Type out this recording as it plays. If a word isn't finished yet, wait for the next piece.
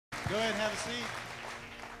Go ahead and have a seat.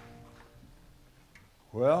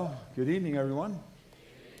 Well, good evening, everyone.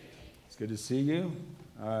 It's good to see you.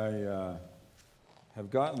 I have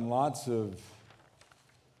gotten lots of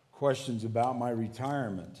questions about my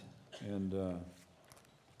retirement, and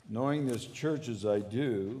knowing this church as I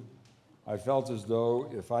do, I felt as though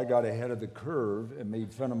if I got ahead of the curve and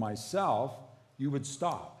made fun of myself, you would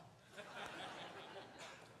stop.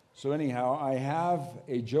 So anyhow, I have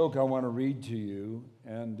a joke I want to read to you,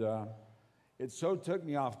 and it so took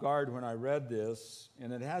me off guard when I read this,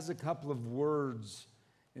 and it has a couple of words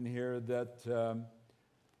in here that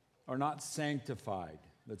are not sanctified,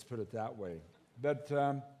 let's put it that way. But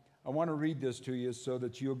I want to read this to you so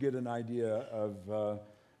that you'll get an idea of,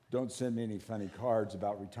 don't send me any funny cards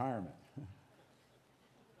about retirement.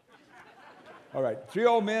 All right, 3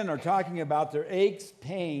 old men are talking about their aches,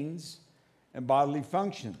 pains, and bodily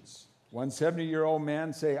functions. One 70-year-old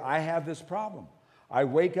man say, I have this problem. I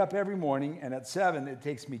wake up every morning, and at 7, it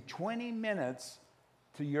takes me 20 minutes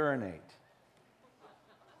to urinate.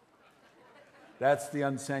 That's the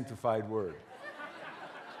unsanctified word.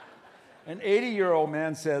 An 80-year-old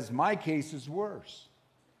man says, my case is worse.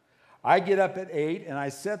 I get up at 8, and I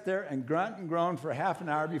sit there and grunt and groan for half an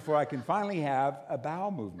hour before I can finally have a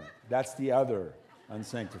bowel movement. That's the other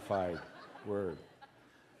unsanctified word.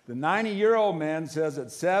 The 90-year-old man says,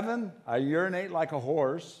 at 7, I urinate like a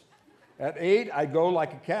horse. At 8, I go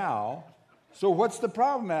like a cow. So what's the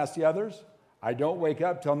problem, asked the others. I don't wake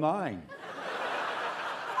up till 9.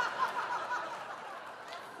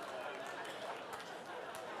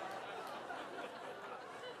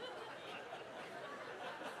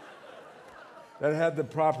 That had the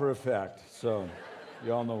proper effect, so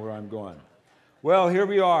you all know where I'm going. Well, here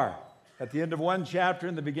we are, at the end of one chapter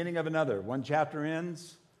and the beginning of another. One chapter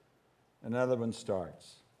ends, another one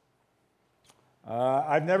starts.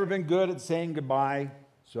 I've never been good at saying goodbye,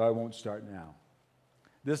 so I won't start now.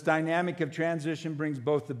 This dynamic of transition brings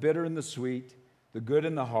both the bitter and the sweet, the good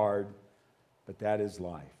and the hard, but that is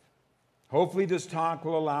life. Hopefully this talk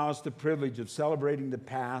will allow us the privilege of celebrating the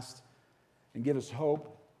past and give us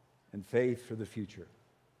hope and faith for the future.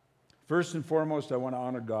 First and foremost, I want to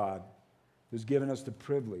honor God, who's given us the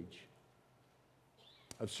privilege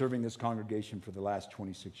of serving this congregation for the last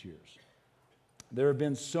 26 years. There have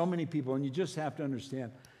been so many people, and you just have to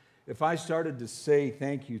understand, if I started to say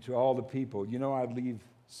thank you to all the people, you know I'd leave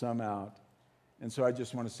some out. And so I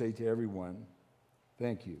just want to say to everyone,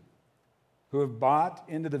 thank you, who have bought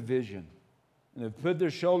into the vision and have put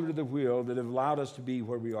their shoulder to the wheel that have allowed us to be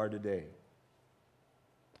where we are today.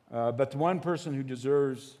 But the one person who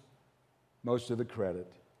deserves most of the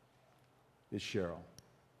credit is Cheryl,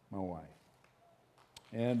 my wife.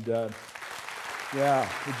 And yeah,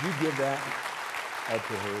 would you give that up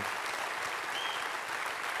to her?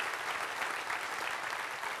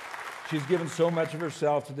 She's given so much of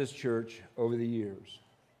herself to this church over the years.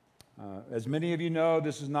 As many of you know,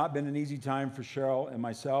 this has not been an easy time for Cheryl and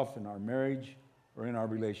myself in our marriage or in our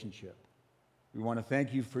relationship. We want to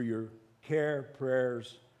thank you for your care,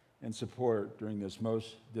 prayers, and support during this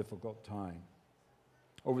most difficult time.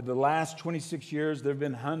 Over the last 26 years, there have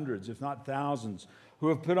been hundreds, if not thousands, who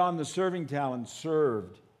have put on the serving talent,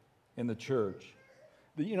 served in the church.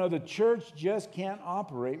 You know, the church just can't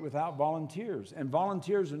operate without volunteers. And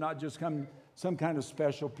volunteers are not just some kind of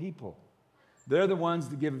special people. They're the ones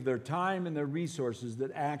that give their time and their resources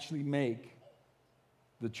that actually make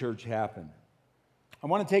the church happen. I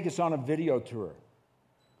want to take us on a video tour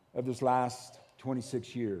of this last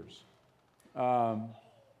 26 years.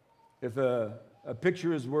 If a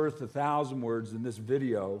picture is worth 1,000 words, then this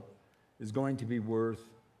video is going to be worth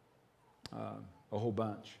a whole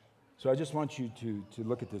bunch. So I just want you to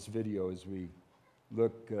look at this video as we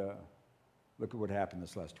look at what happened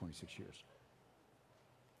this last 26 years.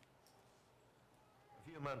 A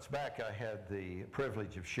few months back, I had the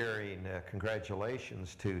privilege of sharing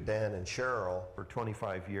congratulations to Dan and Cheryl for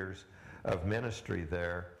 25 years of ministry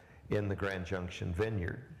there in the Grand Junction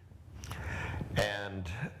Vineyard. And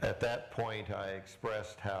at that point, I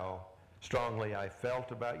expressed how strongly I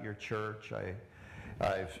felt about your church.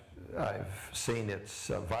 I've seen its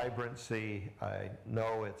vibrancy, I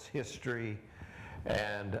know its history,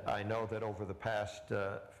 and I know that over the past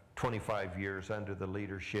 25 years under the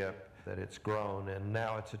leadership that it's grown, and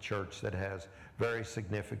now it's a church that has very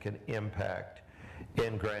significant impact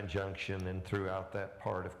in Grand Junction and throughout that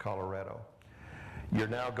part of Colorado. You're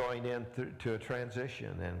now going into a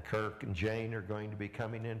transition, and Kirk and Jane are going to be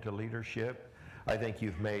coming into leadership. I think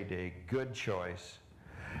you've made a good choice,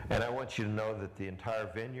 and I want you to know that the entire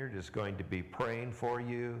Vineyard is going to be praying for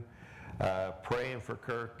you, praying for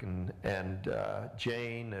Kirk and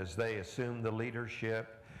Jane as they assume the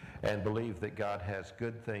leadership, and believe that God has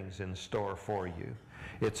good things in store for you.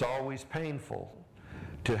 It's always painful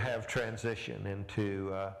to have transition and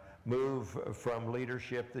to move from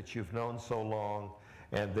leadership that you've known so long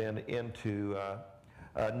and then into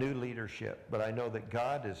new leadership. But I know that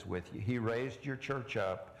God is with you. He raised your church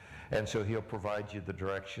up, and so He'll provide you the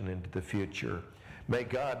direction into the future. May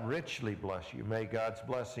God richly bless you. May God's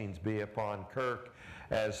blessings be upon Kirk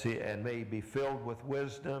and may he be filled with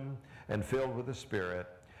wisdom and filled with the Spirit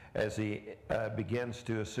as he begins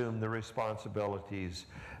to assume the responsibilities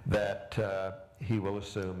that he will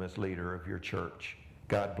assume as leader of your church.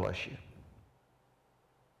 God bless you.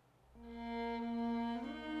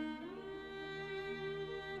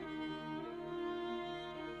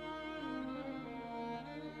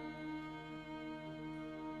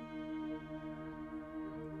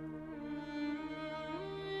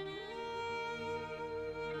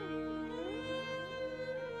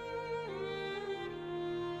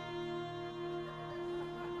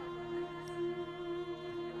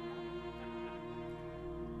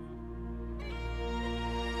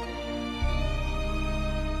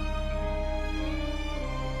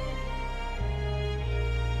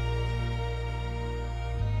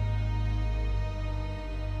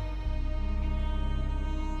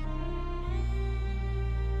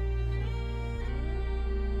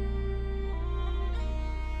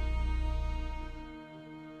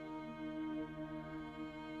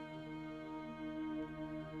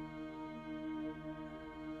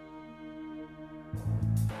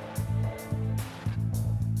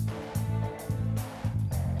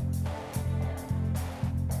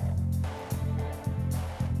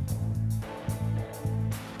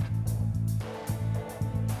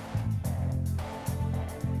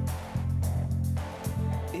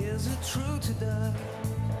 Is it true today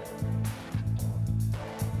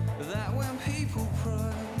that when people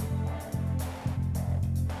pray,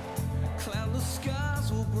 cloudless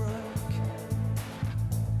skies will break,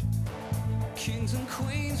 kings and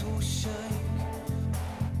queens will shake?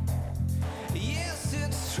 Yes,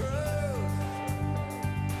 it's true,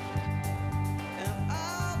 and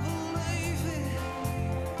I believe it.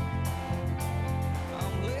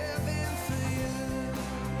 I'm living for you.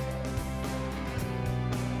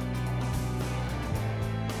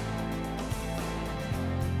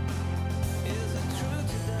 Is it true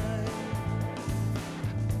today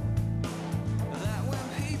that when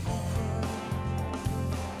people pray,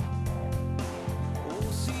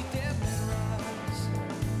 all see dead men rise?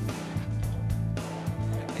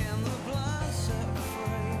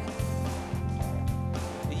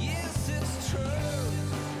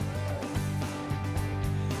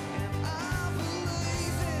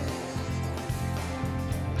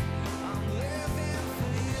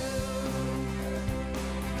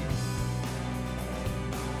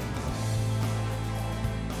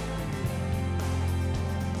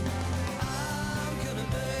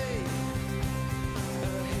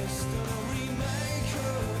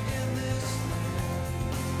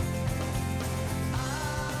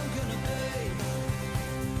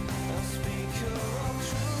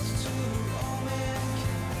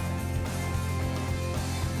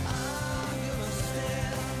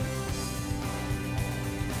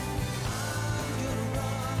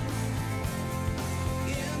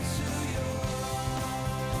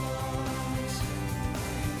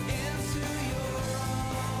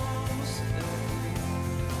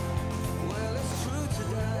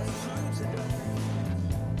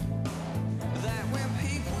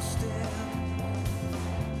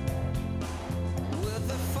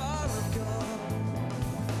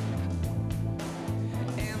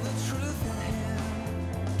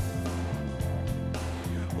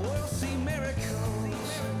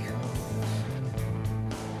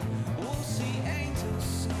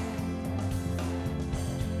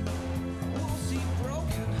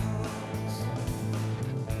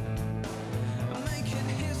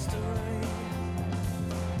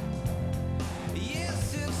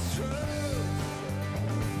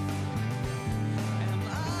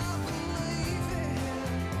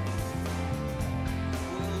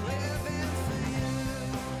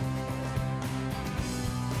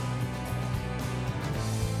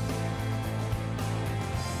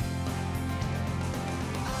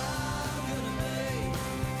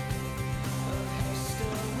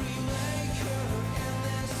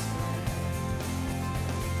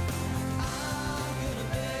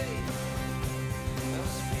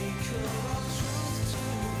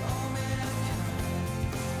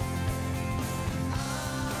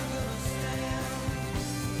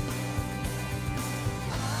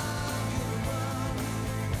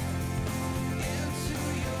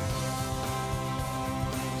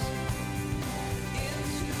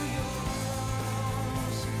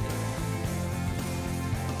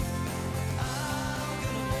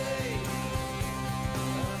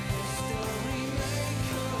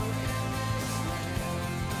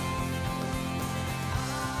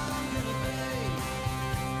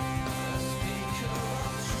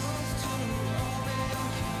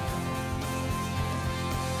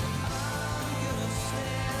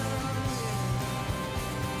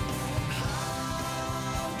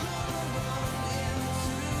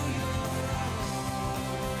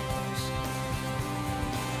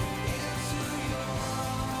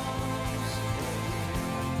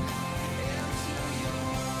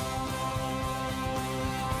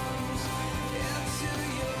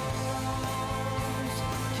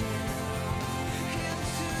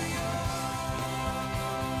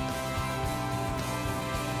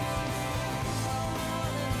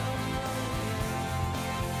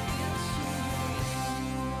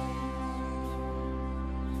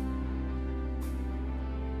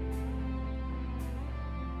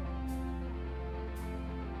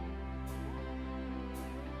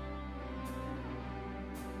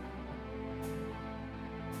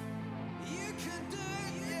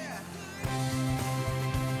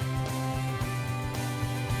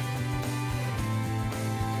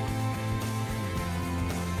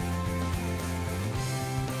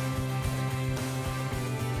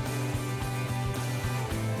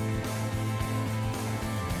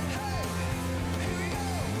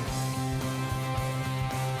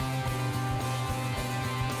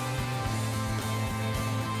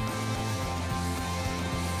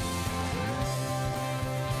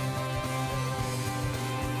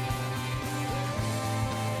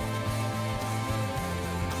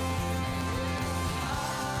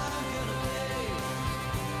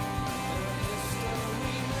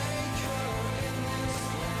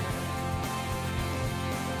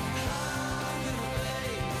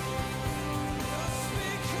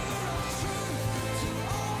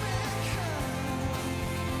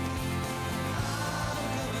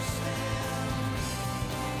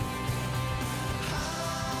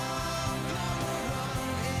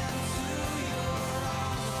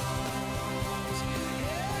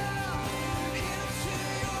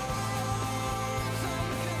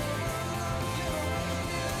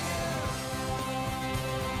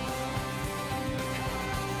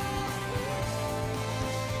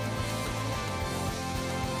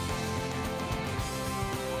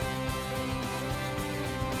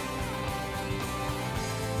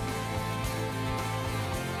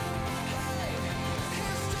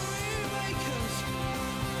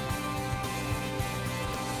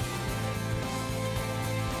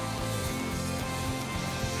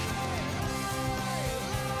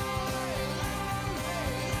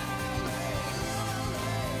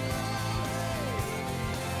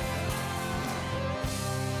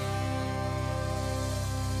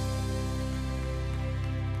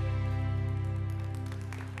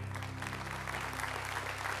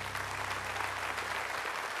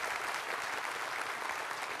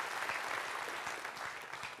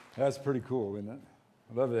 That's pretty cool, isn't it?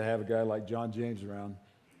 I'd love to have a guy like John James around.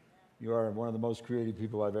 You are one of the most creative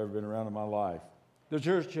people I've ever been around in my life. The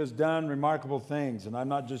church has done remarkable things, and I'm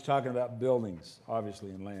not just talking about buildings, obviously,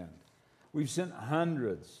 and land. We've sent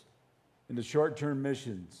hundreds into short-term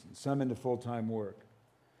missions, and some into full-time work.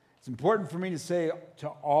 It's important for me to say to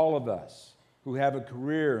all of us who have a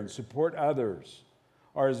career and support others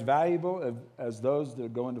are as valuable as those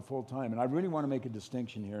that go into full-time. And I really want to make a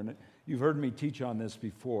distinction here, and you've heard me teach on this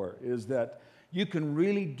before, is that you can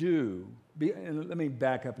really and let me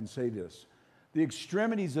back up and say this, the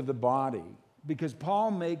extremities of the body, because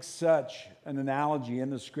Paul makes such an analogy in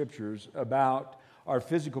the scriptures about our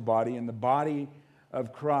physical body and the body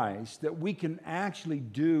of Christ that we can actually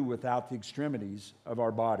do without the extremities of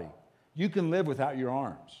our body. You can live without your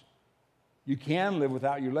arms. You can live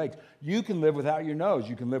without your legs. You can live without your nose.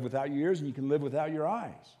 You can live without your ears, and you can live without your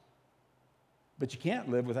eyes. But you can't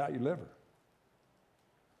live without your liver.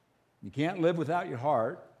 You can't live without your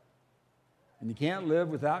heart, and you can't live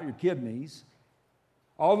without your kidneys.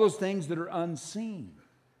 All those things that are unseen.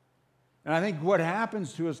 And I think what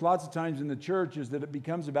happens to us lots of times in the church is that it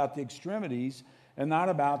becomes about the extremities and not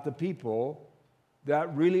about the people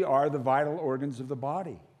that really are the vital organs of the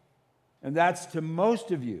body. And that's to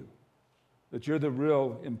most of you, that you're the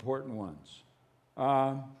real important ones.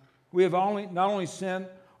 We have not only sent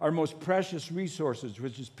our most precious resources,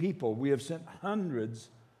 which is people, we have sent hundreds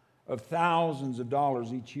of thousands of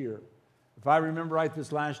dollars each year. If I remember right,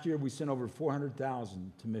 this last year, we sent over $400,000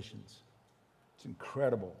 to missions. It's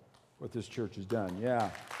incredible what this church has done, yeah.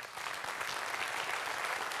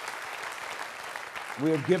 We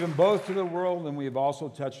have given both to the world, and we have also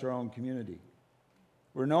touched our own community.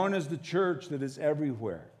 We're known as the church that is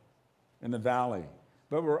everywhere in the valley,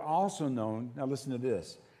 but we're also known, now listen to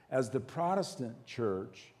this, as the Protestant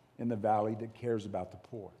church in the valley that cares about the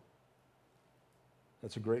poor.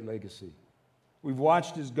 That's a great legacy. We've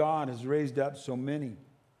watched as God has raised up so many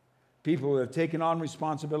people who have taken on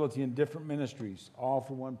responsibility in different ministries, all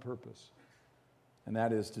for one purpose, and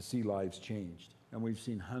that is to see lives changed. And we've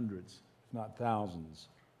seen hundreds, if not thousands,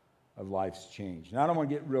 of lives changed. Now, I don't want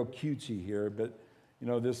to get real cutesy here, but, you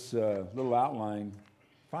know, this little outline,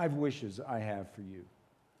 5 wishes I have for you.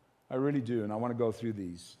 I really do, and I want to go through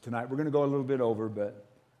these tonight. We're going to go a little bit over, but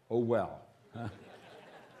oh well.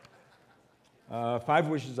 5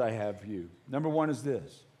 wishes I have for you. Number 1 is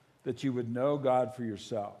this, that you would know God for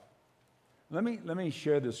yourself. Let me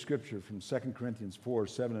share this scripture from 2 Corinthians 4,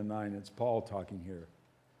 7 and 9. It's Paul talking here.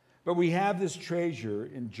 But we have this treasure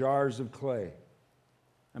in jars of clay.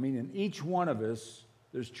 I mean, in each one of us,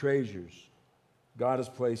 there's treasures God has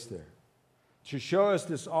placed there. To show us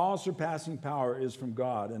this all-surpassing power is from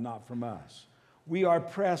God and not from us. We are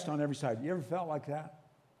pressed on every side. You ever felt like that?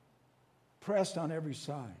 Pressed on every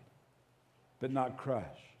side, but not crushed.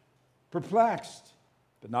 Perplexed,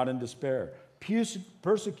 but not in despair.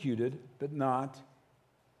 Persecuted, but not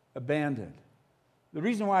abandoned. The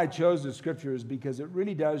reason why I chose this scripture is because it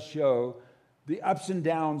really does show the ups and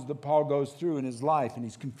downs that Paul goes through in his life. And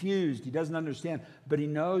he's confused, he doesn't understand, but he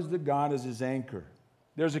knows that God is his anchor.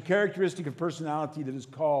 There's a characteristic of personality that is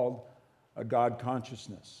called a God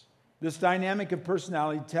consciousness. This dynamic of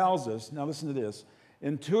personality tells us, now listen to this,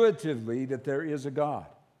 intuitively that there is a God.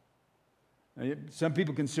 Some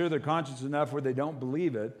people consider they're conscious enough where they don't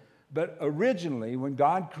believe it, but originally, when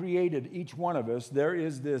God created each one of us, there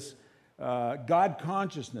is this God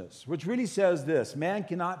consciousness, which really says this: man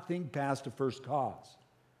cannot think past a first cause.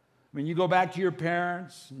 I mean, you go back to your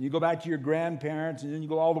parents, and you go back to your grandparents, and then you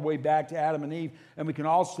go all the way back to Adam and Eve, and we can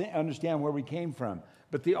all understand where we came from.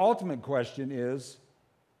 But the ultimate question is,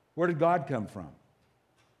 where did God come from?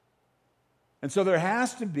 And so there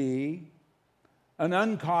has to be an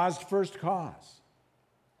uncaused first cause.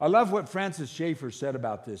 I love what Francis Schaeffer said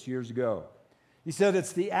about this years ago. He said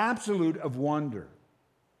it's the absolute of wonder.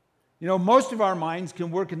 You know, most of our minds can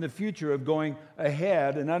work in the future of going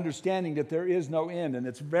ahead and understanding that there is no end, and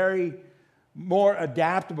it's very more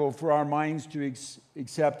adaptable for our minds to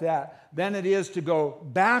accept that than it is to go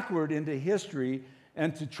backward into history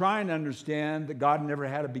and to try and understand that God never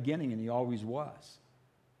had a beginning and he always was.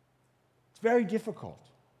 It's very difficult.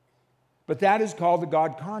 But that is called the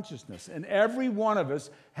God consciousness. And every one of us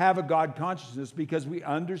have a God consciousness because we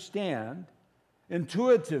understand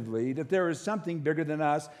intuitively that there is something bigger than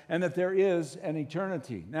us and that there is an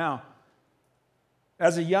eternity. Now,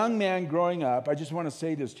 as a young man growing up, I just want to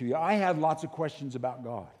say this to you. I had lots of questions about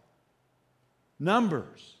God.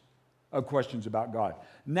 Numbers of questions about God.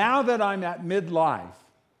 Now that I'm at midlife,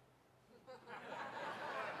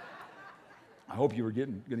 I hope you were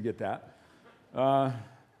going to get that.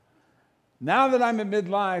 Now that I'm at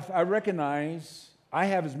midlife, I recognize I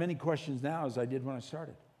have as many questions now as I did when I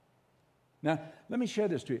started. Now, let me share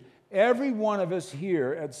this to you. Every one of us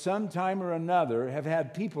here at some time or another have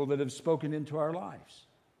had people that have spoken into our lives.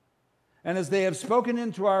 And as they have spoken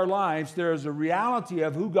into our lives, there is a reality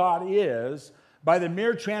of who God is by the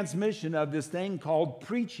mere transmission of this thing called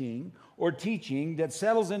preaching or teaching that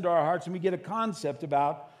settles into our hearts, and we get a concept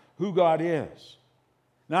about who God is.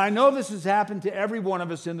 Now, I know this has happened to every one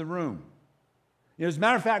of us in the room. As a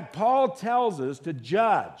matter of fact, Paul tells us to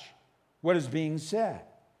judge what is being said.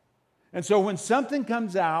 And so when something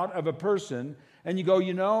comes out of a person and you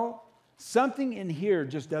go, something in here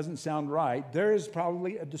just doesn't sound right, there is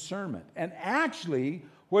probably a discernment. And actually,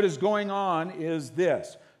 what is going on is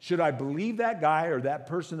this. Should I believe that guy or that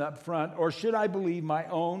person up front, or should I believe my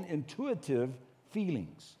own intuitive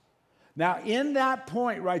feelings? Now, in that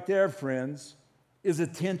point right there, friends, is a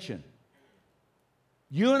tension.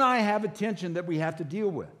 You and I have a tension that we have to deal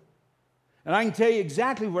with. And I can tell you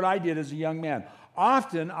exactly what I did as a young man.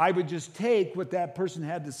 Often, I would just take what that person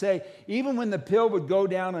had to say. Even when the pill would go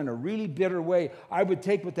down in a really bitter way, I would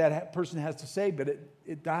take what that person has to say, but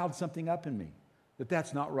it dialed something up in me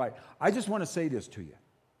that's not right. I just want to say this to you.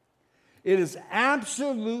 It is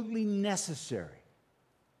absolutely necessary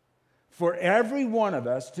for every one of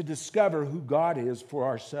us to discover who God is for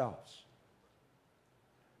ourselves.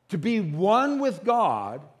 To be one with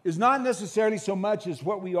God is not necessarily so much as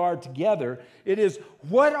what we are together. It is,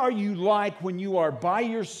 what are you like when you are by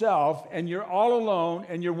yourself and you're all alone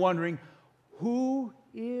and you're wondering, who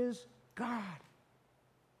is God?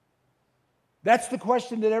 That's the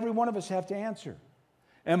question that every one of us have to answer.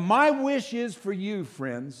 And my wish is for you,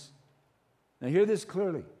 friends, now hear this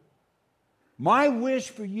clearly. My wish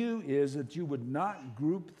for you is that you would not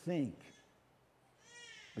group think,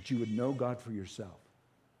 but you would know God for yourself.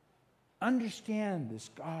 Understand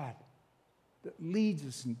this God that leads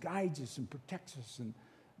us and guides us and protects us and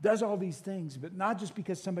does all these things, but not just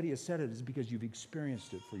because somebody has said it, it's because you've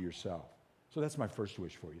experienced it for yourself. So that's my first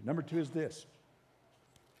wish for you. Number 2 is this.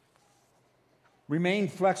 Remain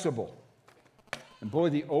flexible. And boy,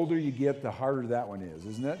 the older you get, the harder that one is,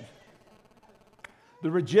 isn't it?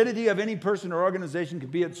 The rigidity of any person or organization can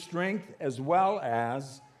be its strength as well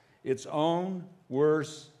as its own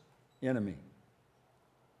worst enemy.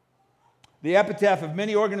 The epitaph of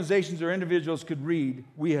many organizations or individuals could read,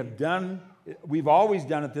 we've always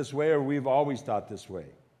done it this way, or we've always thought this way.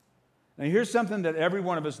 Now here's something that every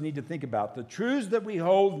one of us need to think about. The truths that we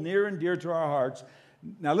hold near and dear to our hearts,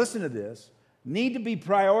 now listen to this, need to be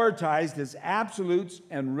prioritized as absolutes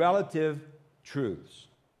and relative truths.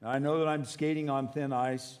 Now I know that I'm skating on thin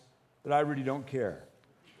ice, but I really don't care.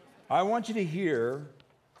 I want you to hear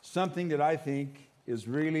something that I think is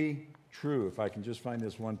really true, if I can just find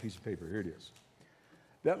this one piece of paper. Here it is.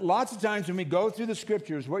 That lots of times when we go through the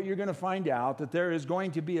scriptures, what you're going to find out that there is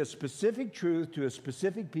going to be a specific truth to a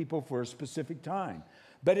specific people for a specific time.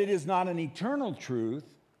 But it is not an eternal truth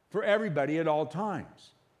for everybody at all times.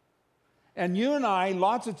 And you and I,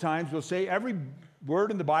 lots of times, will say every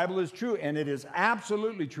word in the Bible is true, and it is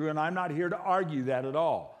absolutely true, and I'm not here to argue that at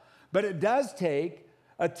all. But it does take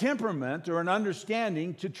a temperament or an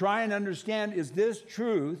understanding to try and understand, is this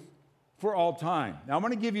truth for all time? Now, I'm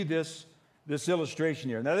going to give you this illustration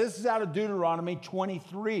here. Now, this is out of Deuteronomy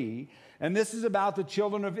 23, and this is about the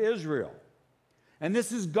children of Israel. And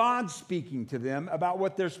this is God speaking to them about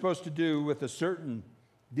what they're supposed to do with a certain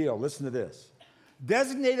deal. Listen to this.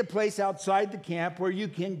 Designate a place outside the camp where you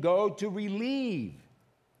can go to relieve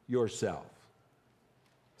yourself.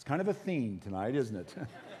 It's kind of a theme tonight, isn't it?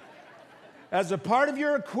 As a part of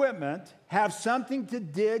your equipment, have something to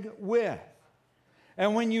dig with.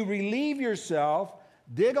 And when you relieve yourself,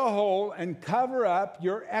 dig a hole and cover up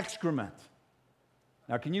your excrement.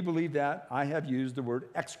 Now, can you believe that? I have used the word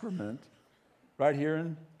excrement right here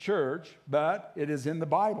in church, but it is in the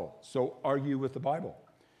Bible. So argue with the Bible.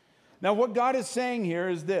 Now, what God is saying here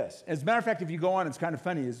is this. As a matter of fact, if you go on, it's kind of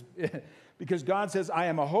funny, is because God says, I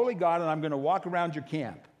am a holy God and I'm going to walk around your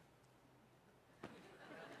camp.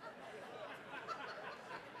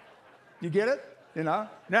 You get it?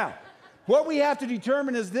 Now, what we have to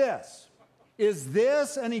determine is this. Is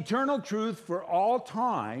this an eternal truth for all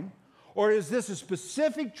time, or is this a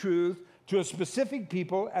specific truth to a specific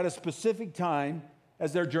people at a specific time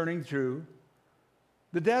as they're journeying through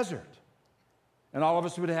the desert? And all of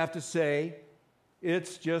us would have to say,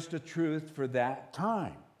 it's just a truth for that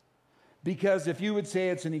time. Because if you would say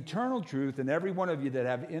it's an eternal truth, then every one of you that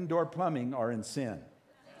have indoor plumbing are in sin.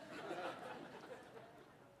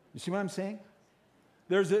 You see what I'm saying?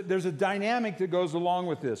 There's a dynamic that goes along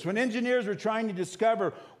with this. When engineers were trying to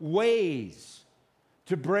discover ways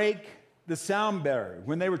to break the sound barrier,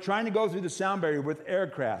 when they were trying to go through the sound barrier with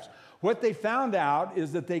aircrafts, what they found out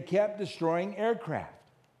is that they kept destroying aircraft.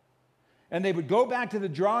 And they would go back to the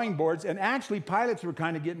drawing boards, and actually pilots were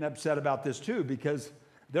kind of getting upset about this too, because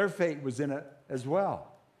their fate was in it as well.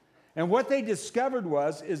 And what they discovered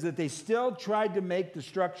is that they still tried to make the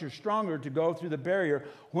structure stronger to go through the barrier,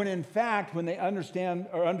 when in fact, when they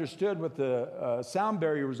understood what the sound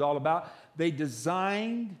barrier was all about, they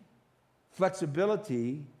designed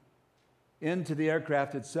flexibility into the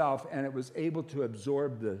aircraft itself, and it was able to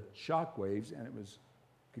absorb the shock waves, and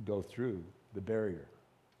could go through the barrier.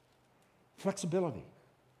 Flexibility.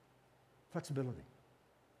 Flexibility.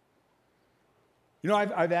 You know,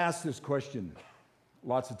 I've asked this question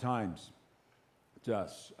lots of times to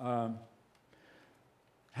us.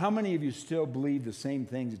 How many of you still believe the same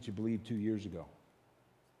things that you believed 2 years ago?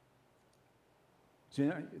 See,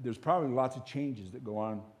 there's probably lots of changes that go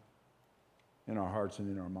on in our hearts and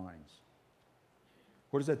in our minds.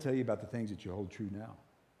 What does that tell you about the things that you hold true now?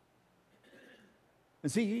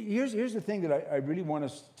 And see, here's the thing that I really want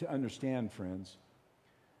us to understand, friends,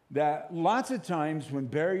 that lots of times when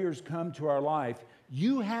barriers come to our life,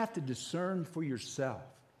 you have to discern for yourself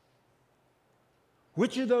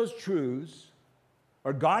which of those truths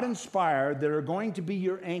are God-inspired that are going to be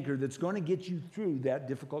your anchor that's going to get you through that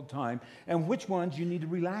difficult time, and which ones you need to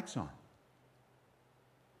relax on.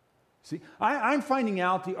 See, I'm finding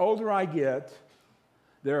out the older I get,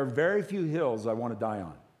 there are very few hills I want to die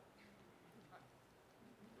on.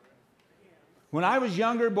 When I was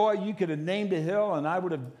younger, boy, you could have named a hill and I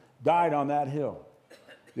would have died on that hill.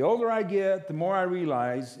 The older I get, the more I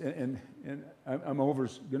realize, and I'm going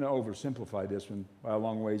to oversimplify this one by a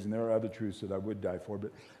long ways, and there are other truths that I would die for,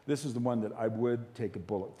 but this is the one that I would take a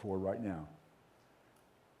bullet for right now,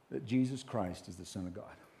 that Jesus Christ is the Son of God.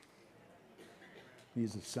 He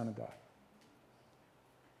is the Son of God.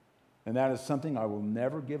 And that is something I will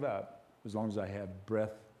never give up as long as I have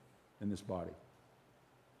breath in this body.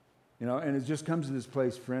 You know, and it just comes to this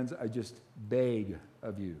place, friends, I just beg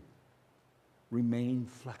of you, remain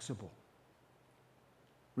flexible.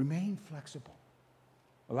 Remain flexible.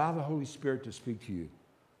 Allow the Holy Spirit to speak to you.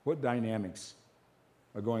 What dynamics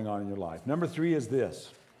are going on in your life? Number 3 is this.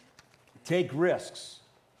 Take risks.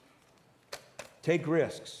 Take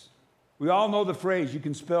risks. We all know the phrase, you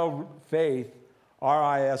can spell faith,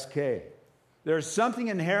 R-I-S-K. There's something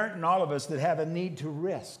inherent in all of us that have a need to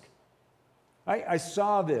risk. I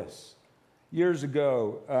saw this years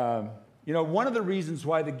ago. You know, one of the reasons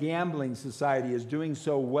why the gambling society is doing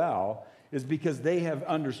so well is because they have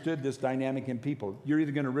understood this dynamic in people. You're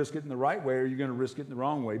either going to risk it in the right way or you're going to risk it in the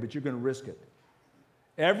wrong way, but you're going to risk it.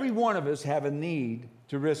 Every one of us have a need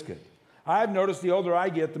to risk it. I've noticed the older I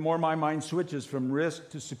get, the more my mind switches from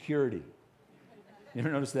risk to security. You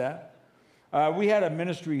ever notice that? We had a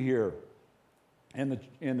ministry here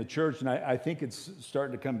in the church, and I think it's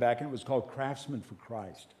starting to come back, and it was called Craftsmen for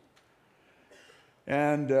Christ.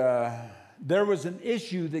 And there was an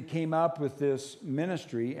issue that came up with this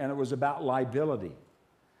ministry, and it was about liability.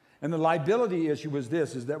 And the liability issue was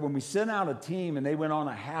this, is that when we sent out a team and they went on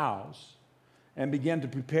a house and began to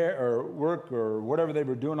prepare or work or whatever they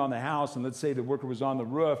were doing on the house, and let's say the worker was on the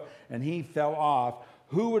roof and he fell off,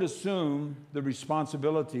 who would assume the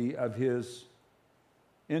responsibility of his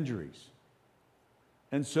injuries?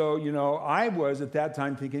 And so, you know, I was at that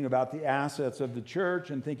time thinking about the assets of the church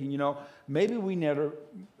and thinking, you know, maybe we never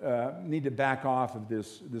need to back off of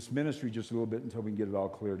this ministry just a little bit until we can get it all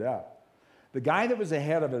cleared up. The guy that was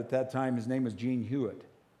ahead of it at that time, his name was Gene Hewitt.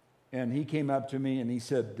 And he came up to me and he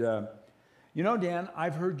said, you know, Dan,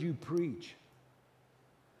 I've heard you preach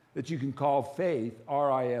that you can call faith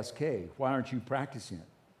R-I-S-K. Why aren't you practicing it?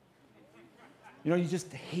 You know, you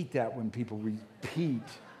just hate that when people repeat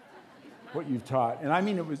what you've taught. And I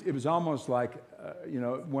mean, it was almost like, you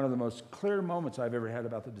know, one of the most clear moments I've ever had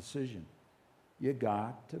about the decision. You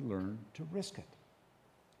got to learn to risk it.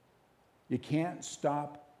 You can't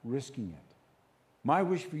stop risking it. My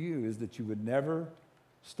wish for you is that you would never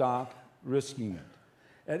stop risking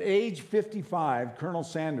it. At age 55, Colonel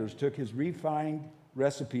Sanders took his refined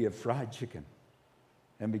recipe of fried chicken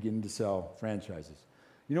and began to sell franchises.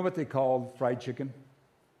 You know what they called fried chicken?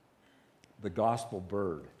 The gospel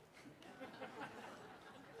bird.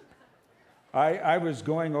 I was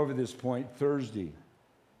going over this point Thursday,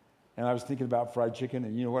 and I was thinking about fried chicken,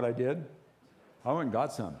 and you know what I did? I went and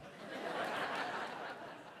got some.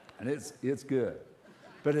 And it's good.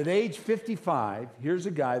 But at age 55, here's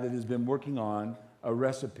a guy that has been working on a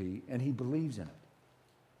recipe, and he believes in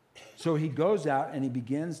it. So he goes out and he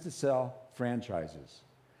begins to sell franchises.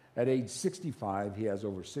 At age 65, he has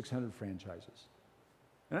over 600 franchises.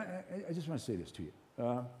 And I just want to say this to you.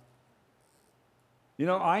 You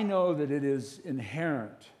know, I know that it is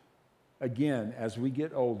inherent, again, as we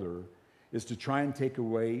get older, is to try and take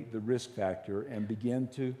away the risk factor and begin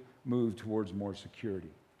to move towards more security.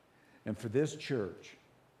 And for this church,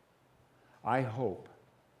 I hope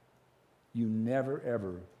you never,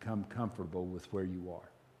 ever come comfortable with where you are.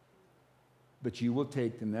 But you will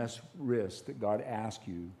take the next risk that God asks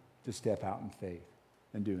you to step out in faith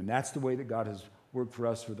and do. And that's the way that God has worked for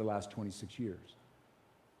us for the last 26 years.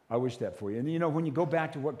 I wish that for you. And you know, when you go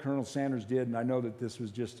back to what Colonel Sanders did, and I know that this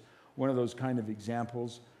was just one of those kind of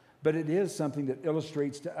examples, but it is something that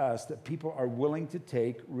illustrates to us that people are willing to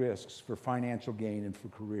take risks for financial gain and for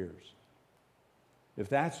careers. If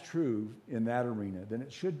that's true in that arena, then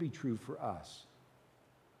it should be true for us.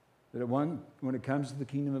 That when it comes to the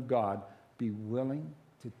kingdom of God, be willing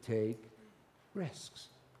to take risks.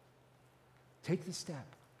 Take the step.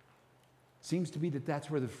 Seems to be that that's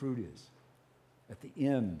where the fruit is, at the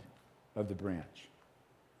end of the branch.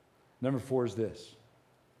 Number 4 is this.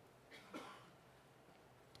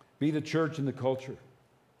 Be the church in the culture.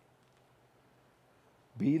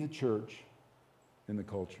 Be the church in the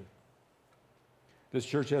culture. This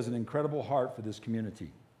church has an incredible heart for this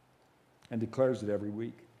community and declares it every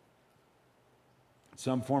week. In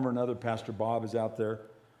some form or another, Pastor Bob is out there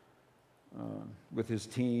with his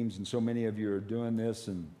teams, and so many of you are doing this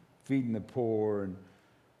and feeding the poor and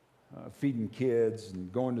feeding kids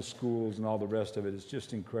and going to schools and all the rest of it. It's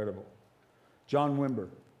just incredible. John Wimber,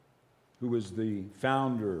 who was the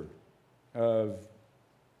founder of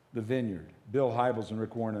the Vineyard, Bill Hybels and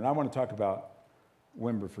Rick Warren. And I want to talk about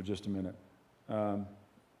Wimber for just a minute.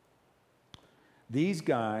 These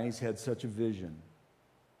guys had such a vision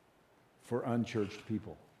for unchurched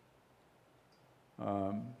people.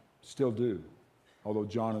 Still do. Although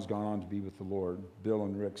John has gone on to be with the Lord, Bill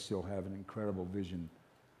and Rick still have an incredible vision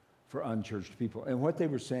for unchurched people. And what they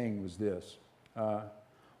were saying was this.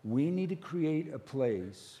 We need to create a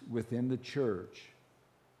place within the church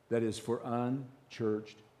that is for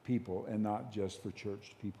unchurched people and not just for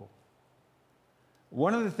churched people.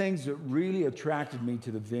 One of the things that really attracted me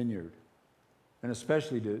to the Vineyard, and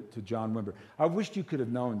especially to John Wimber, I wished you could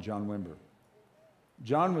have known John Wimber.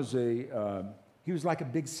 John was he was like a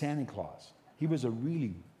big Santa Claus. He was a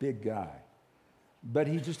really big guy. But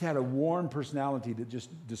he just had a warm personality that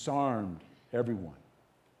just disarmed everyone.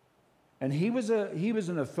 And he was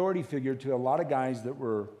an authority figure to a lot of guys that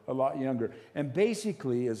were a lot younger. And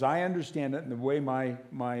basically, as I understand it, and the way my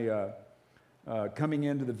coming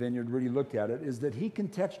into the Vineyard really looked at it, is that he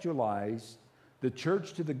contextualized the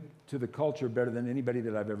church to the culture better than anybody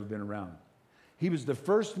that I've ever been around. He was the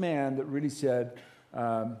first man that really said,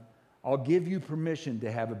 I'll give you permission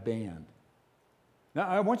to have a band. Now,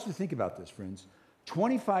 I want you to think about this, friends.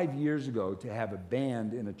 25 years ago, to have a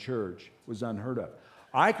band in a church was unheard of.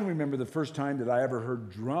 I can remember the first time that I ever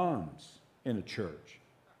heard drums in a church,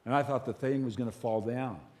 and I thought the thing was going to fall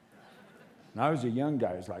down. And I was a young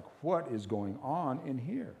guy. I was like, what is going on in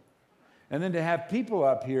here? And then to have people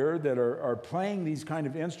up here that are playing these kind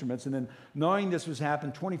of instruments, and then knowing this was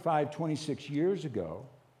happened 25, 26 years ago,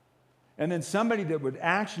 and then somebody that would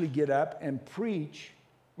actually get up and preach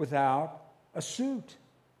without a suit.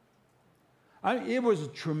 It was a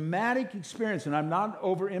traumatic experience, and I'm not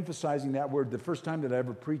overemphasizing that word, the first time that I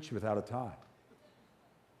ever preached without a tie.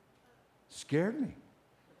 Scared me.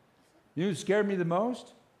 You know who scared me the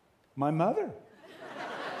most? My mother.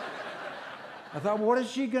 I thought, what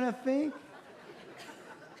is she going to think?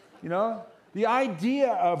 You know, the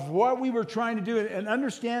idea of what we were trying to do, and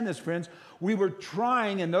understand this, friends, we were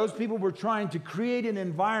trying, and those people were trying to create an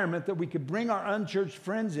environment that we could bring our unchurched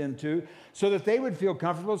friends into so that they would feel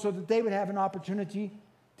comfortable, so that they would have an opportunity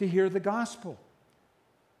to hear the gospel.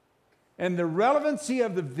 And the relevancy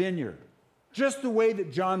of the Vineyard, just the way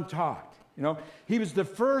that John talked, you know, he was the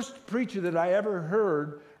first preacher that I ever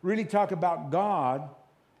heard really talk about God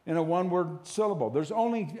in a one-word syllable. There's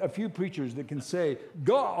only a few preachers that can say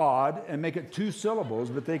God and make it 2 syllables,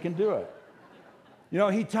 but they can do it. You know,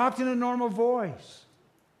 he talked in a normal voice.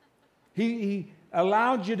 He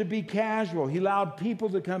allowed you to be casual. He allowed people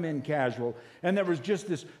to come in casual. And there was just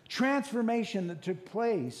this transformation that took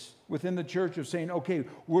place within the church of saying, okay,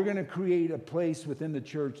 we're going to create a place within the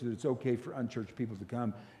church that it's okay for unchurched people to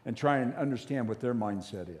come and try and understand what their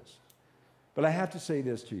mindset is. But I have to say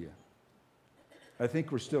this to you. I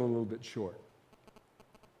think we're still a little bit short.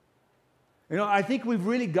 You know, I think we've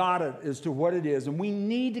really got it as to what it is, and we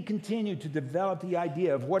need to continue to develop the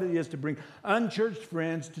idea of what it is to bring unchurched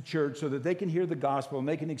friends to church so that they can hear the gospel and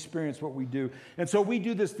they can experience what we do. And so we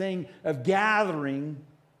do this thing of gathering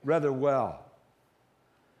rather well.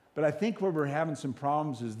 But I think where we're having some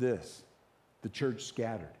problems is this: the church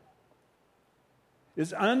scattered.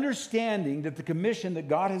 is understanding that the commission that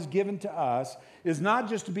God has given to us is not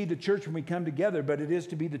just to be the church when we come together, but it is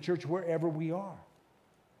to be the church wherever we are.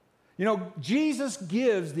 You know, Jesus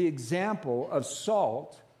gives the example of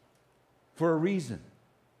salt for a reason.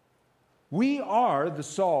 We are the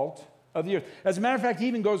salt of the earth. As a matter of fact, he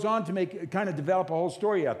even goes on to kind of develop a whole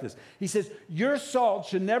story out of this. He says, your salt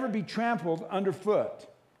should never be trampled underfoot.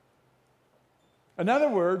 In other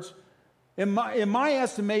words, in my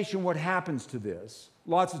estimation, what happens to this,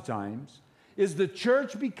 lots of times, is the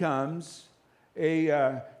church becomes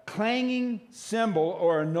a clanging cymbal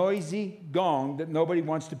or a noisy gong that nobody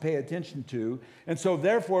wants to pay attention to. And so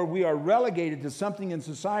therefore, we are relegated to something in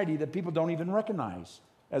society that people don't even recognize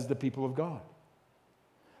as the people of God.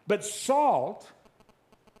 But salt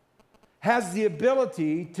has the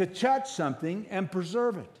ability to touch something and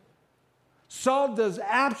preserve it. Salt does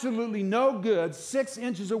absolutely no good 6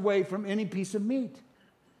 inches away from any piece of meat.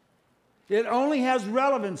 It only has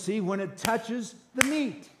relevancy when it touches the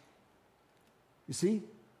meat. You see?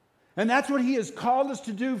 And that's what he has called us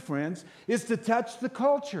to do, friends, is to touch the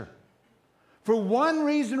culture. For one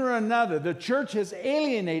reason or another, the church has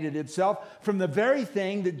alienated itself from the very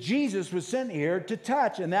thing that Jesus was sent here to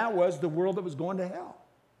touch, and that was the world that was going to hell.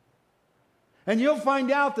 And you'll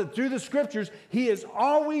find out that through the scriptures, he is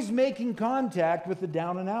always making contact with the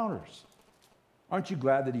down and outers. Aren't you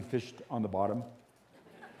glad that he fished on the bottom?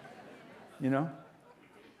 You know?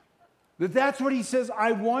 That's what he says,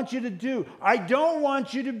 I want you to do. I don't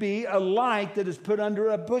want you to be a light that is put under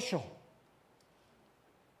a bushel.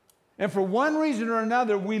 And for one reason or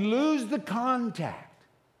another, we lose the contact.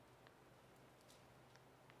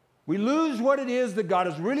 We lose what it is that God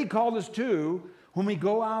has really called us to when we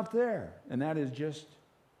go out there. And that is just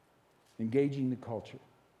engaging the culture.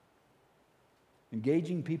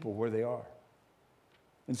 Engaging people where they are.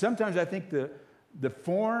 And sometimes I think the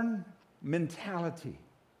foreign mentality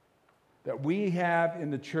that we have in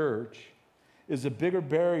the church is a bigger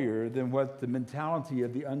barrier than what the mentality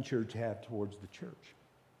of the unchurched have towards the church.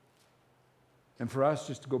 And for us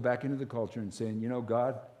just to go back into the culture and saying, you know,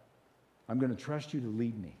 God, I'm going to trust you to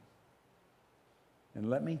lead me. And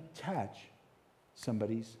let me touch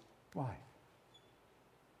somebody's life.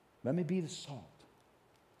 Let me be the salt.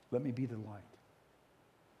 Let me be the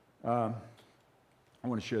light. I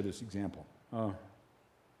want to share this example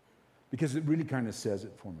because it really kind of says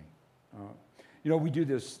it for me. You know, we do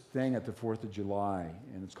this thing at the 4th of July,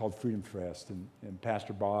 and it's called Freedom Fest, and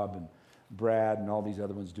Pastor Bob and Brad and all these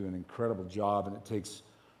other ones do an incredible job, and it takes,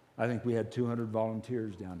 I think we had 200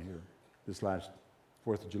 volunteers down here this last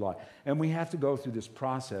 4th of July. And we have to go through this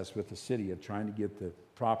process with the city of trying to get the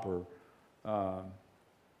proper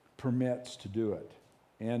permits to do it.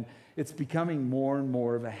 And it's becoming more and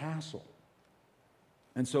more of a hassle.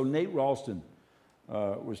 And so Nate Ralston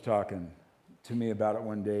was talking to me about it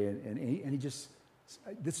one day, and he just,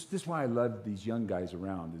 this is why I love these young guys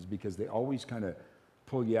around, is because they always kind of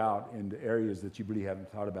pull you out into areas that you really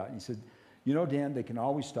haven't thought about. And he said, you know, Dan, they can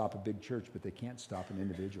always stop a big church, but they can't stop an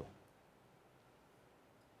individual.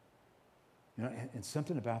 You know, and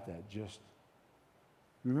something about that just,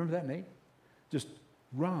 remember that, Nate? Just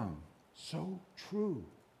rung so true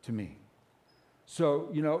to me. So,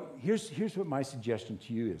 you know, here's what my suggestion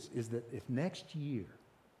to you is that if next year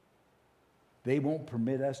they won't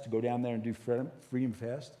permit us to go down there and do Freedom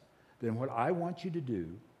Fest, then what I want you to do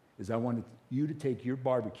is I want you to take your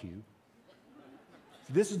barbecue.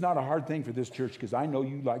 This is not a hard thing for this church because I know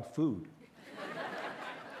you like food.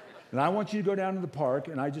 And I want you to go down to the park,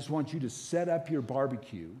 and I just want you to set up your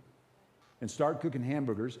barbecue and start cooking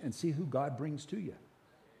hamburgers and see who God brings to you.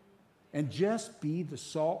 And just be the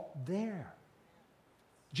salt there.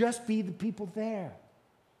 Just be the people there.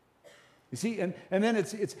 You see, and then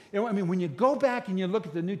it's you know, I mean, when you go back and you look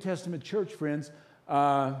at the New Testament church, friends,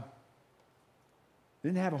 they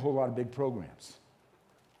didn't have a whole lot of big programs.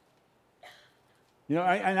 You know,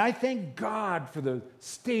 and I thank God for the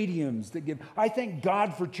stadiums that give. I thank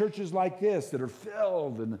God for churches like this that are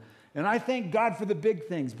filled. And I thank God for the big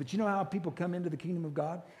things. But you know how people come into the kingdom of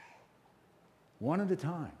God? One at a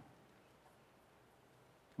time.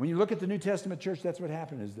 When you look at the New Testament church, that's what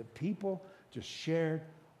happened, is that people just shared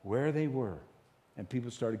where they were. And people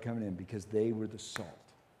started coming in because they were the salt.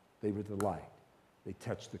 They were the light. They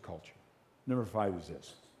touched the culture. Number 5 is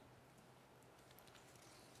this.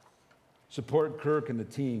 Support Kirk and the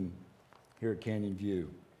team here at Canyon View.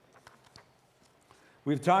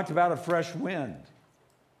 We've talked about a fresh wind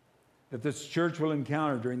that this church will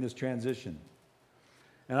encounter during this transition.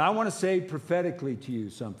 And I want to say prophetically to you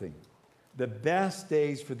something. The best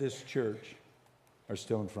days for this church are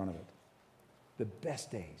still in front of it. The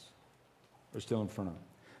best days are still in front of it.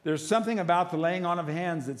 There's something about the laying on of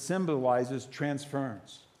hands that symbolizes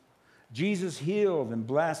transference. Jesus healed and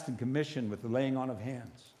blessed and commissioned with the laying on of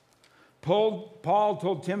hands. Paul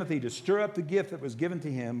told Timothy to stir up the gift that was given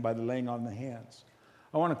to him by the laying on of the hands.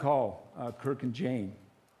 I want to call Kirk and Jane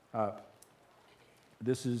up.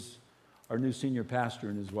 This is our new senior pastor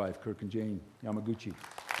and his wife, Kirk and Jane Yamaguchi.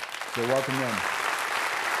 So welcome them.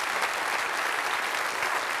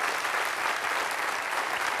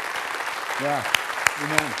 Yeah,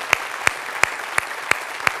 amen.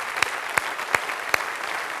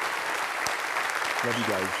 Love you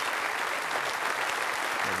guys.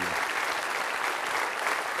 Love you.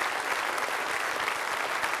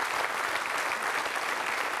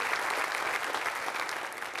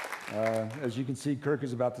 As you can see, Kirk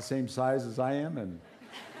is about the same size as I am. And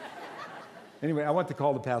anyway, I want to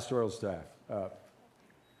call the pastoral staff up.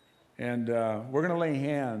 And we're going to lay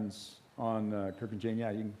hands on Kirk and Jane. Yeah,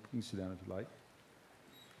 you can sit down if you like.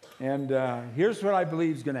 And here's what I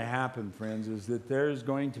believe is going to happen, friends, is that there's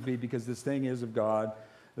going to be, because this thing is of God,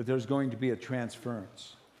 that there's going to be a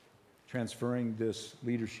transference, transferring this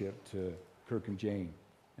leadership to Kirk and Jane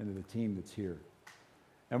and to the team that's here.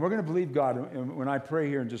 And we're going to believe God. And when I pray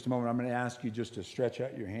here in just a moment, I'm going to ask you just to stretch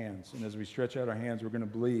out your hands. And as we stretch out our hands, we're going to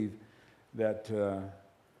believe that the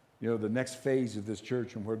next phase of this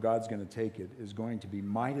church and where God's going to take it is going to be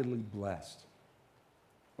mightily blessed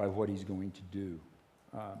by what he's going to do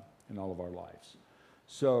in all of our lives.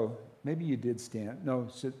 So maybe you did stand. No,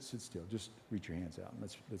 sit still. Just reach your hands out and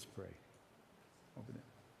let's pray. Open it.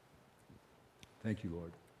 Thank you,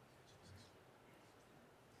 Lord.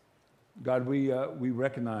 God, we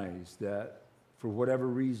recognize that for whatever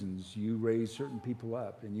reasons, you raised certain people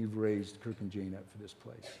up, and you've raised Kirk and Jane up for this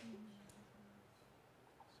place.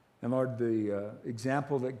 And Lord, the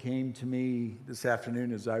example that came to me this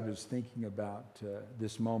afternoon as I was thinking about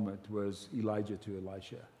this moment was Elijah to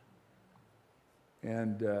Elisha.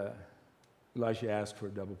 And Elisha asked for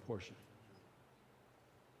a double portion.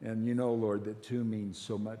 And you know, Lord, that two means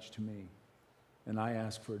so much to me. And I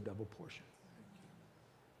ask for a double portion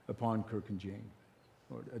upon Kirk and Jane,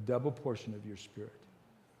 Lord, a double portion of your Spirit.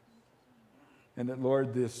 And that,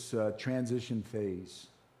 Lord, this transition phase,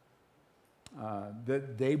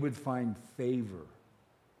 that they would find favor,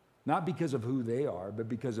 not because of who they are, but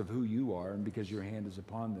because of who you are and because your hand is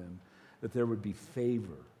upon them, that there would be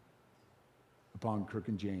favor upon Kirk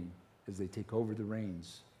and Jane as they take over the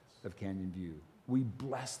reins of Canyon View. We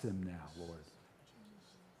bless them now, Lord,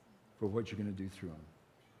 for what you're going to do through them.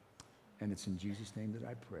 And it's in Jesus' name that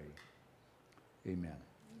I pray. Amen.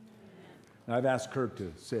 Now, I've asked Kirk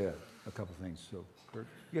to say a couple things. So, Kirk,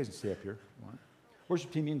 you guys can stay up here if you want.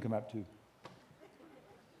 Worship team, you can come up too.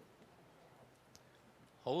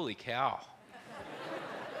 Holy cow.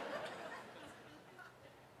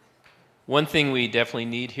 One thing we definitely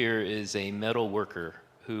need here is a metal worker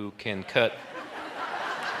who can cut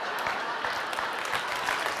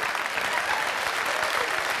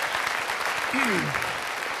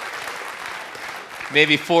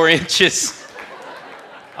maybe 4 inches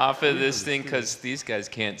off of this thing, because these guys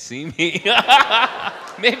can't see me.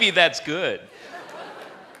 Maybe that's good.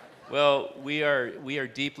 Well, we are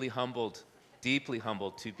deeply humbled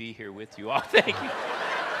to be here with you all. Thank you.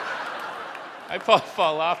 I'd probably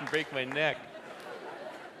fall off and break my neck.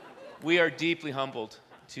 We are deeply humbled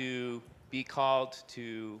to be called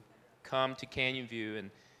to come to Canyon View, and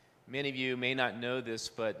many of you may not know this,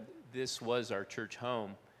 but this was our church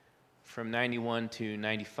home from 91 to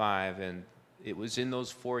 95, and it was in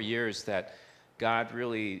those 4 years that God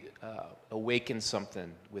really awakened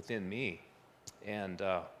something within me. And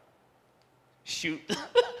shoot,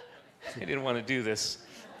 I didn't want to do this.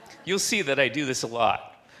 You'll see that I do this a lot.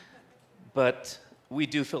 But we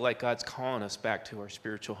do feel like God's calling us back to our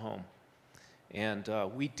spiritual home. And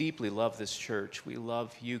we deeply love this church. We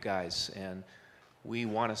love you guys, and we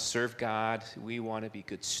want to serve God. We want to be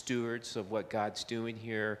good stewards of what God's doing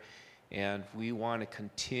here. And we want to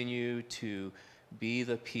continue to be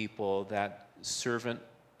the people that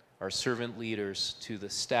are servant leaders to the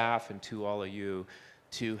staff and to all of you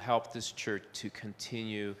to help this church to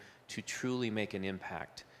continue to truly make an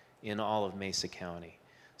impact in all of Mesa County.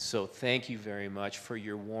 So thank you very much for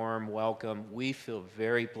your warm welcome. We feel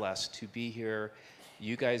very blessed to be here.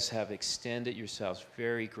 You guys have extended yourselves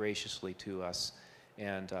very graciously to us,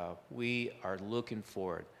 and we are looking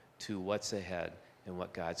forward to what's ahead and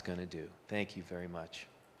what God's going to do. Thank you very much.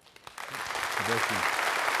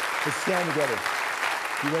 Let's stand together.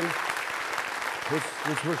 You ready?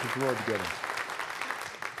 Let's worship the Lord together.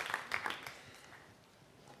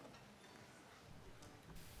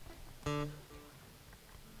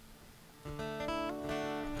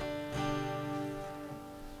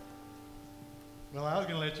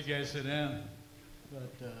 you guys sit down,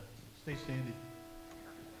 but stay standing.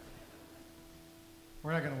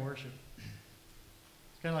 We're not going to worship.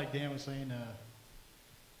 It's kind of like Dan was saying,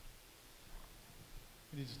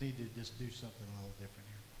 we just need to just do something a little different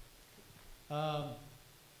here.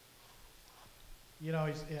 You know,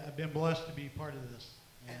 I've been blessed to be part of this,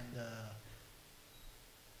 and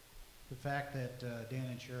the fact that Dan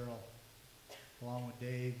and Cheryl, along with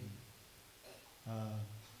Dave and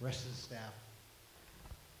the rest of the staff,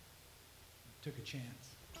 took a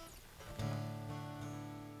chance.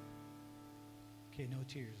 Okay, no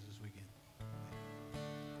tears this weekend.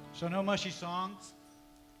 So no mushy songs,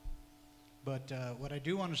 but what I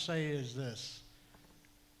do want to say is this.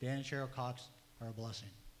 Dan and Cheryl Cox are a blessing.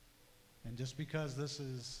 And just because this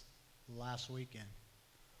is the last weekend,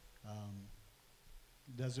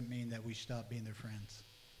 doesn't mean that we stop being their friends.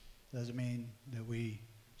 Doesn't mean that we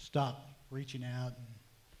stop reaching out and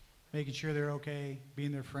making sure they're okay,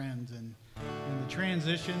 being their friends. And in the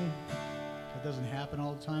transition, that doesn't happen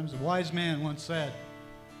all the time. As a wise man once said,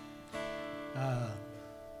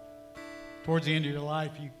 towards the end of your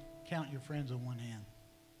life, you count your friends on one hand,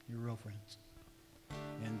 your real friends.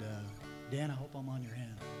 And Dan, I hope I'm on your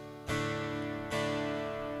hand.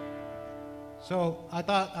 So I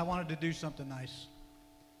thought I wanted to do something nice.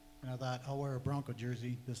 And I thought, I'll wear a Bronco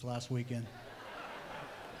jersey this last weekend.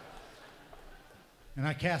 And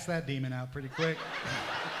I cast that demon out pretty quick.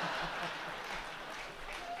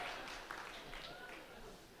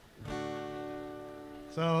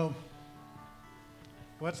 So,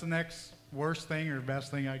 what's the next worst thing or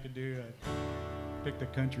best thing I could do? I picked a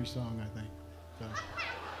country song, I think.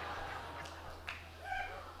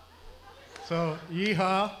 So,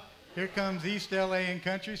 yeehaw. Here comes East LA and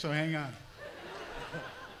country, so hang on.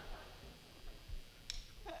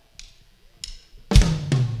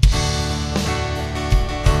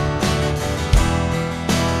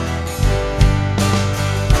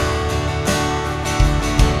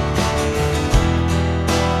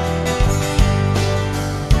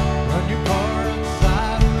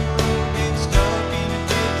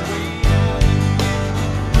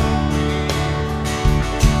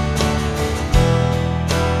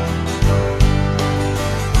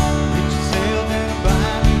 It's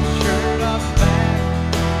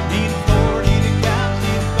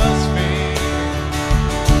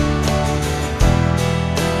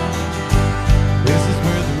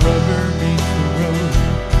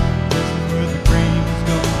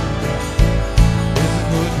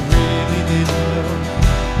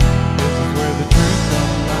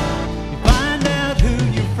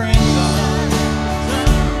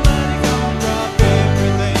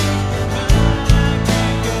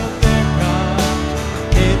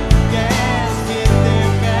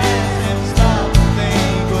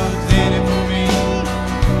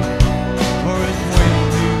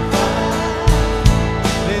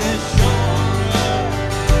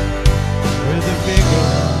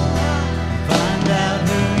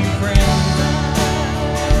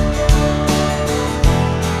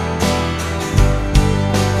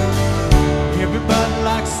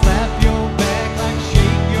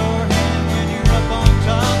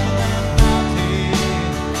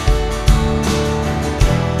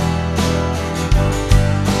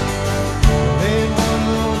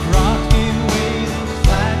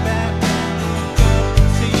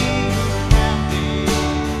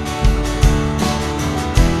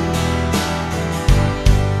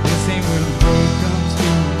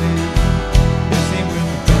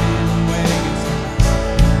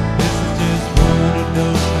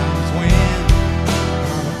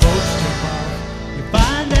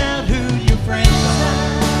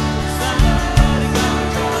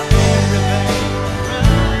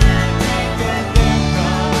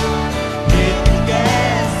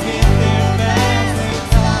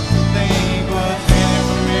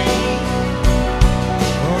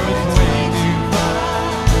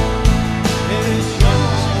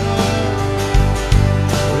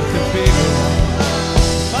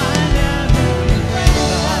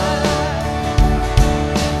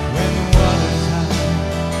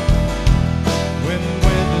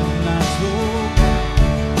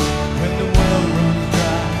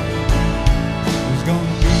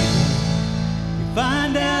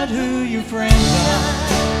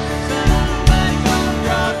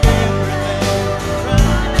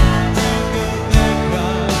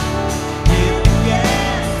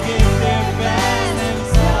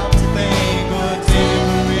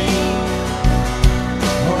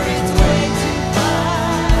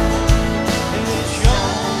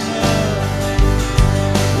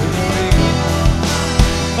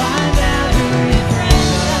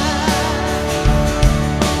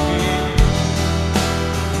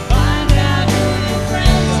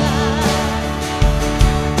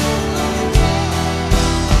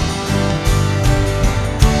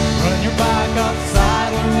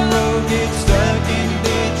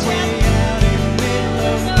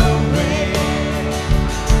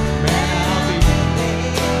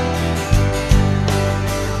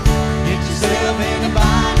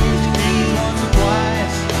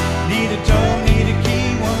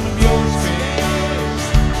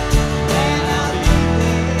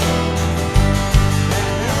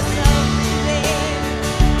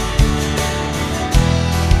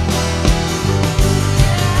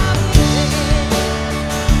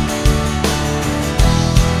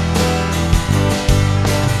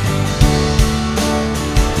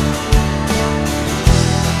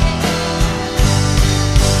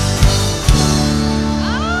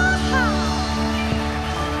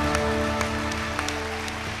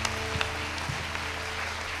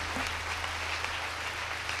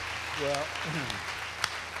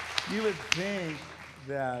You would think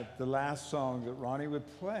that the last song that Ronnie would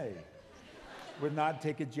play would not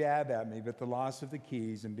take a jab at me, but the loss of the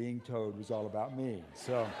keys and being towed was all about me.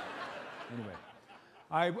 So, anyway,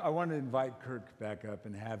 I want to invite Kirk back up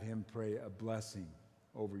and have him pray a blessing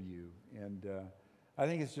over you. And I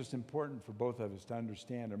think it's just important for both of us to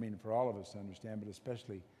understand, I mean, for all of us to understand, but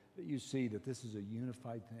especially that you see that this is a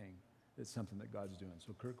unified thing. It's something that God's doing.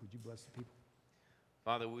 So, Kirk, would you bless the people?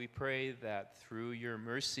 Father, we pray that through your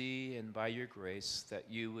mercy and by your grace that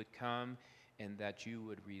you would come and that you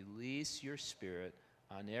would release your Spirit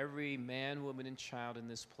on every man, woman, and child in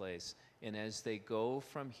this place. And as they go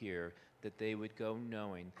from here, that they would go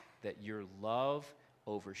knowing that your love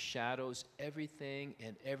overshadows everything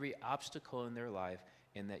and every obstacle in their life,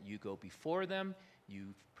 and that you go before them, you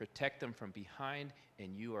protect them from behind,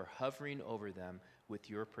 and you are hovering over them with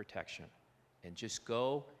your protection. And just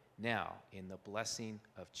go now in the blessing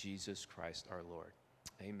of Jesus Christ our Lord.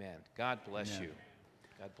 Amen. God bless Amen. you.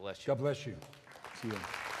 God bless you. God bless you. See you.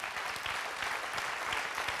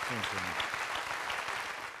 Thanks, Ronnie.